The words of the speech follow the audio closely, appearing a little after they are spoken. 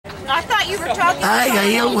I thought you were talking. Hi,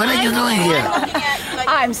 Gail. What are you doing here?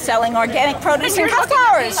 I'm selling organic produce and cut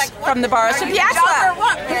flowers from the Barras de Piaxtla.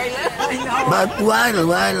 But why this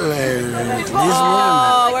woman?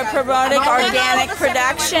 Oh, we're promoting organic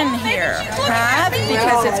production here,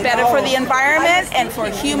 because it's better for the environment and for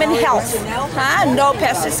human health. No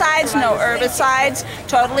pesticides, no herbicides,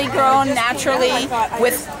 totally grown naturally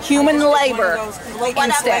with human labor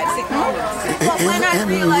instead. And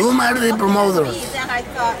whom are the promoters?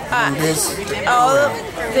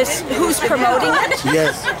 Who's promoting it?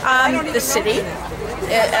 Yes. The city.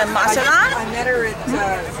 Mazatlán.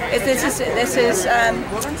 This is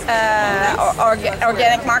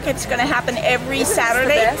organic market's going to happen every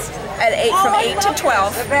Saturday from 8 to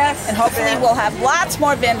 12, and hopefully we'll have lots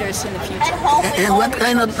more vendors in the future. And what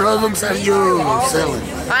kind of products are you selling?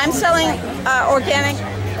 I'm selling organic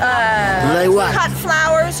like what? cut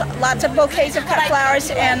flowers, lots of bouquets of cut flowers,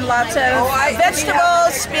 and lots of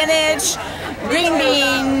vegetables, spinach, green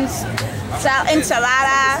beans,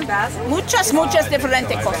 ensalada, muchas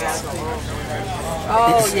diferentes cosas.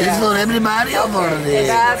 It's for everybody or for the...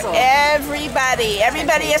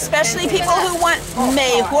 Everybody, especially people who want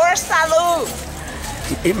mejor salud.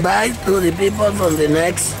 Invite to the people from the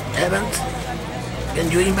next event. Can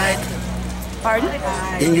you invite? Pardon?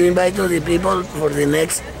 Can you invite to the people for the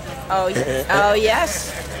next? Oh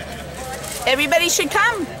yes. Everybody should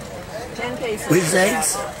come. 10 pesos. Which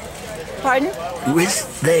dates? Pardon? Which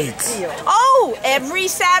dates? Oh, every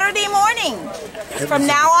Saturday morning from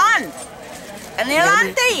now on. En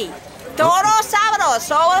adelante. Todos los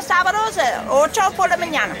sábados, 8 por la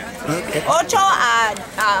mañana. Okay. 8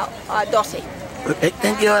 a 12. Okay,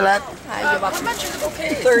 thank you a lot. You're welcome.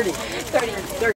 30.